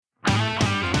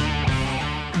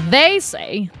They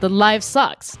say that life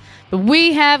sucks, but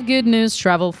we have good news.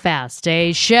 Travel fast,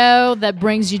 a show that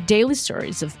brings you daily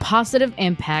stories of positive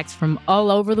impacts from all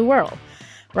over the world.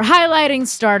 We're highlighting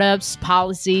startups,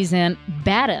 policies, and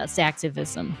badass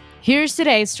activism. Here's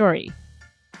today's story.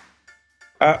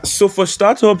 So for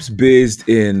startups based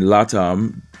in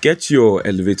LATAM, get your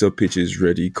elevator pitches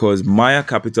ready because Maya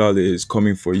Capital is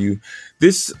coming for you.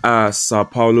 This Sao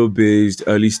Paulo-based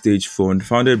early-stage fund,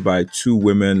 founded by two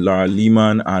women, Lara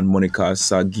Lehman and Monica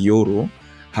Sagioro,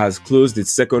 has closed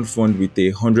its second fund with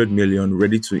 100 million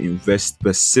ready to invest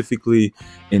specifically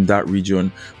in that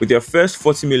region. With their first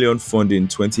 40 million fund in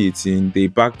 2018, they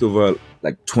backed over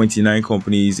 29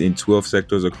 companies in 12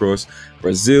 sectors across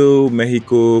Brazil,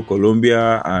 Mexico,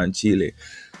 Colombia, and Chile.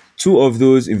 Two of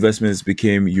those investments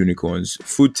became unicorns: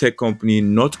 food tech company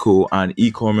Notco and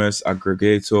e-commerce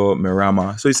aggregator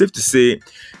Merama. So it's safe to say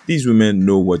these women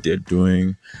know what they're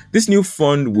doing. This new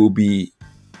fund will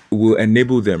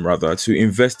enable them to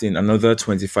invest in another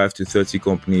 25 to 30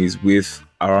 companies with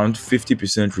around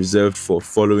 50% reserved for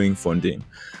following funding.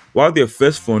 While their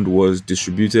first fund was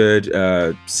distributed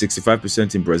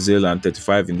 65% in Brazil and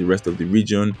 35% in the rest of the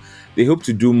region, they hope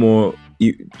to do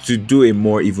a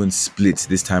more even split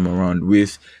this time around,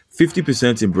 with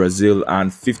 50% in Brazil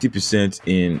and 50%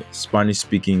 in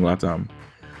Spanish-speaking LATAM.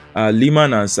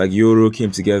 Lehman and Sagioro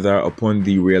came together upon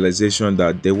the realization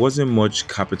that there wasn't much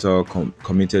capital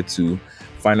committed to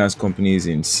finance companies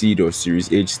in seed or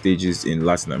Series H stages in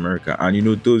Latin America,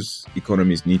 and those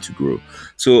economies need to grow.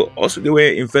 So also they were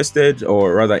interested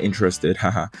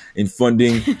in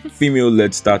funding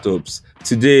female-led startups.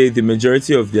 Today, the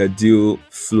majority of their deal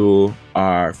flow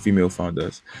are female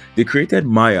founders. They created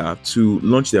Maya to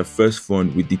launch their first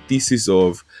fund with the thesis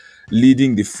of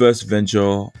leading the first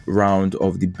venture round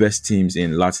of the best teams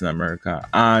in Latin America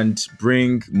and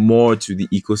bring more to the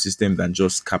ecosystem than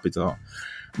just capital.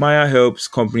 Maya helps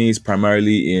companies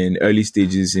primarily in early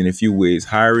stages in a few ways: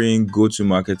 hiring,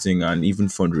 go-to-marketing, and even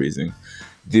fundraising.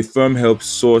 The firm helps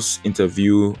source,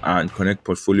 interview, and connect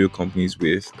portfolio companies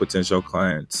with potential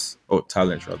clients, or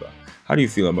talent rather. How do you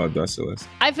feel about that, Celeste?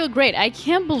 I feel great. I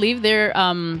can't believe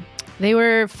they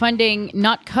were funding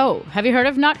Notco. Have you heard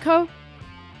of Notco?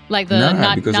 Like the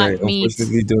Nah, because I not meat.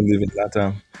 unfortunately don't live in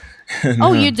LATAM.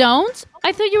 Oh, Nah. you don't?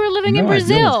 I thought you were living in No, I don't.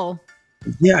 Brazil.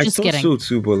 Yeah, I Just thought kidding. so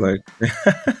too, but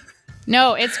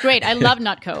No, it's great. I love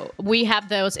Notco. We have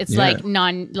those. It's yeah,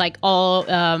 all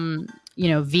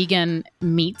vegan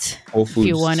meat. Whole If you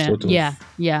Foods want to, sort of. yeah,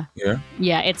 yeah, Yeah,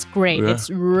 yeah. It's great. yeah,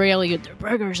 It's really good. Their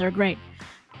burgers are great.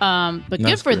 But good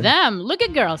that's for great. them. Look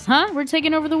at girls, huh? We're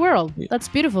taking over the world. Y- That's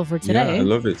beautiful for Yeah, I today.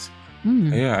 love it.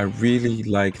 Mm. Yeah, I really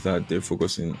like that they're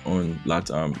focusing on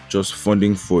LATAM, just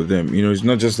funding for them. It's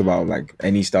not just about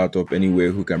any startup anywhere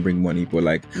who can bring money, but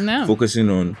No, focusing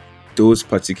on those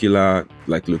particular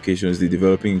locations, the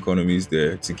developing economies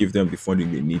there, to give them the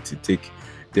funding they need to take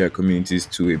their communities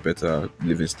to a better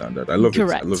living standard. I love it. I love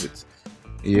correct. it. Love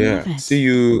Yeah. See it.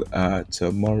 you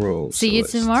tomorrow, See you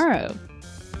Celeste. tomorrow.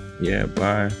 Yeah,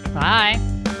 bye. Bye.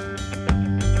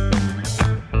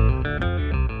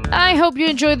 I hope you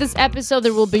enjoyed this episode.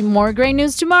 There will be more great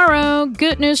news tomorrow.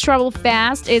 Good News Travel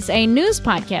Fast is a news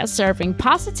podcast serving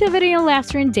positivity and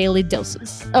laughter in daily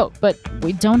doses. Oh, but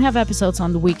we don't have episodes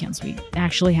on the weekends. We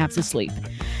actually have to sleep.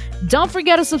 Don't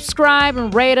forget to subscribe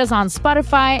and rate us on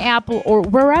Spotify, Apple, or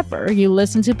wherever you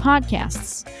listen to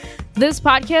podcasts. This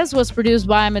podcast was produced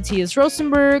by Matthias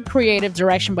Rosenberg, creative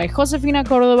direction by Josefina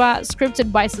Cordova,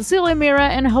 scripted by Cecilia Mira,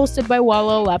 and hosted by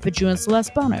Wallo Lapiju and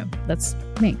Celeste Bono. That's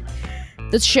me.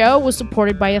 The show was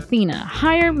supported by Athena.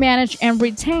 Hire, manage, and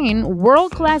retain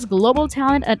world-class global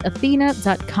talent at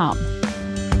athena.com.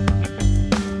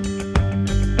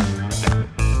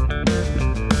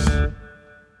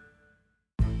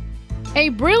 A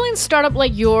brilliant startup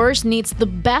like yours needs the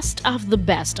best of the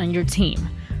best on your team.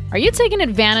 Are you taking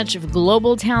advantage of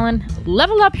global talent?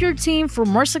 Level up your team for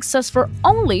more success for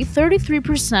only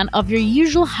 33% of your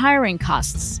usual hiring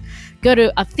costs. Go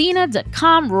to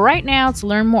athena.com right now to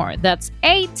learn more. That's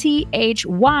ATHYNA.com.